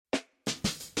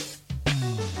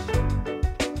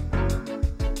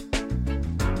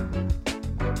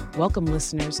Welcome,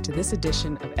 listeners, to this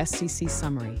edition of SCC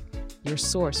Summary, your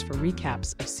source for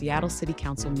recaps of Seattle City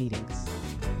Council meetings.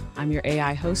 I'm your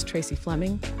AI host, Tracy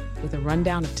Fleming, with a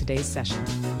rundown of today's session.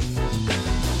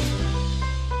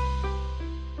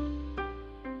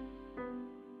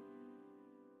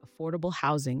 Affordable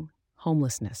housing,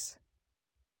 homelessness.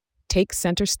 Take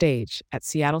center stage at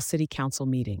Seattle City Council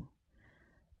meeting.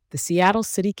 The Seattle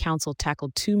City Council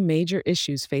tackled two major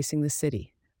issues facing the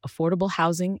city: affordable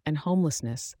housing and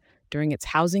homelessness, during its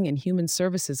Housing and Human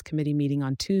Services Committee meeting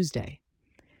on Tuesday.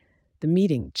 The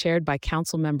meeting, chaired by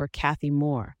Councilmember Kathy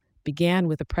Moore, began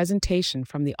with a presentation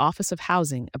from the Office of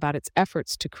Housing about its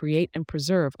efforts to create and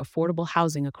preserve affordable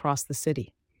housing across the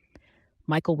city.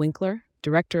 Michael Winkler,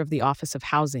 director of the Office of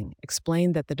Housing,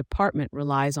 explained that the department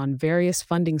relies on various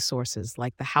funding sources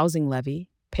like the housing levy,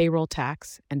 payroll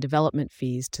tax, and development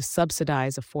fees to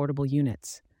subsidize affordable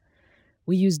units.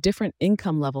 We use different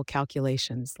income level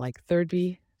calculations like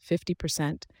 30%,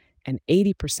 50%, and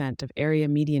 80% of area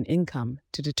median income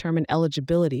to determine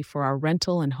eligibility for our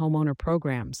rental and homeowner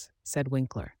programs, said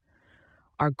Winkler.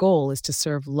 Our goal is to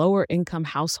serve lower income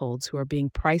households who are being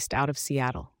priced out of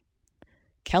Seattle.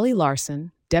 Kelly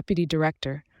Larson, deputy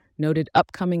director, noted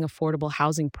upcoming affordable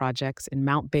housing projects in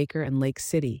Mount Baker and Lake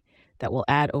City that will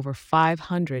add over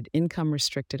 500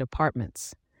 income-restricted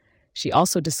apartments. She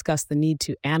also discussed the need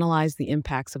to analyze the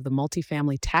impacts of the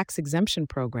multifamily tax exemption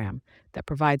program that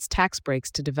provides tax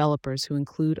breaks to developers who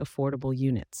include affordable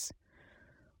units.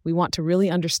 We want to really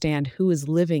understand who is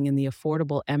living in the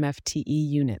affordable MFTE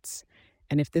units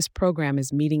and if this program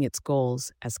is meeting its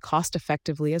goals as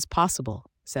cost-effectively as possible,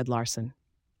 said Larson.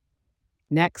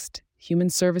 Next, Human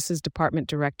Services Department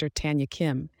Director Tanya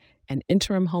Kim and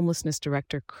Interim Homelessness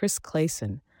Director Chris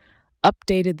Clayson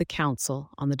updated the council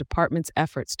on the department's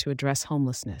efforts to address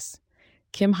homelessness.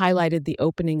 Kim highlighted the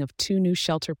opening of two new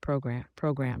shelter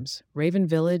programs, Raven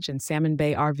Village and Salmon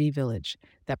Bay RV Village,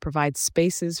 that provide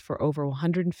spaces for over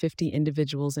 150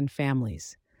 individuals and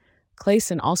families.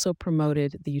 Clayson also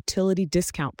promoted the Utility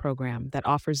Discount Program that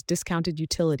offers discounted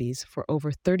utilities for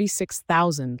over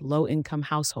 36,000 low-income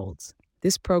households.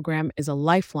 This program is a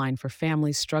lifeline for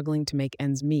families struggling to make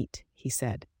ends meet, he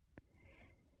said.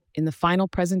 In the final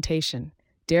presentation,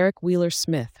 Derek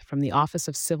Wheeler-Smith from the Office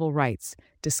of Civil Rights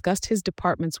discussed his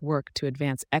department's work to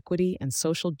advance equity and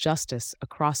social justice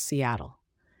across Seattle.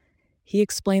 He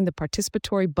explained the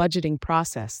participatory budgeting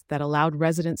process that allowed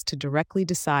residents to directly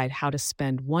decide how to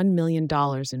spend $1 million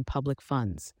in public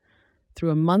funds.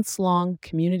 Through a months-long,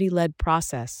 community-led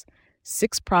process,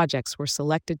 6 projects were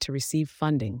selected to receive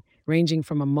funding, ranging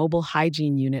from a mobile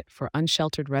hygiene unit for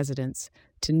unsheltered residents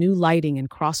to new lighting and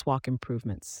crosswalk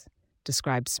improvements,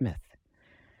 described Smith.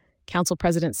 Council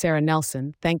President Sarah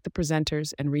Nelson thanked the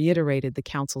presenters and reiterated the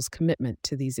council's commitment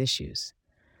to these issues.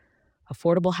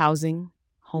 Affordable housing,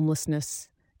 homelessness,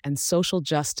 and social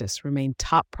justice remain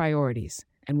top priorities,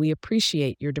 and we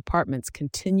appreciate your department's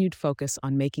continued focus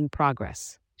on making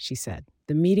progress, she said.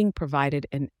 The meeting provided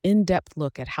an in-depth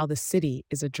look at how the city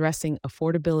is addressing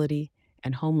affordability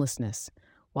and homelessness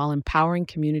while empowering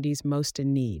communities most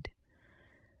in need.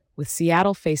 With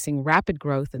Seattle facing rapid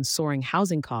growth and soaring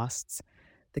housing costs,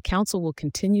 the council will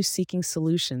continue seeking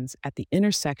solutions at the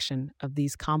intersection of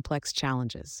these complex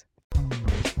challenges.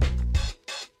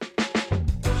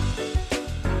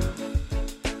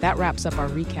 That wraps up our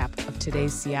recap of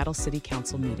today's Seattle City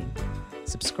Council meeting.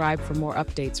 Subscribe for more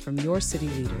updates from your city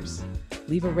leaders.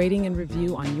 Leave a rating and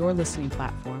review on your listening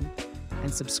platform,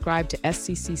 and subscribe to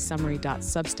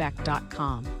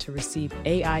sccsummary.substack.com to receive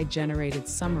AI-generated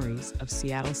summaries of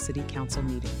Seattle City Council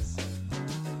meetings.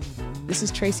 This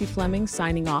is Tracy Fleming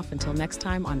signing off until next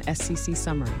time on SCC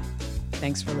Summary.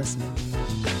 Thanks for listening.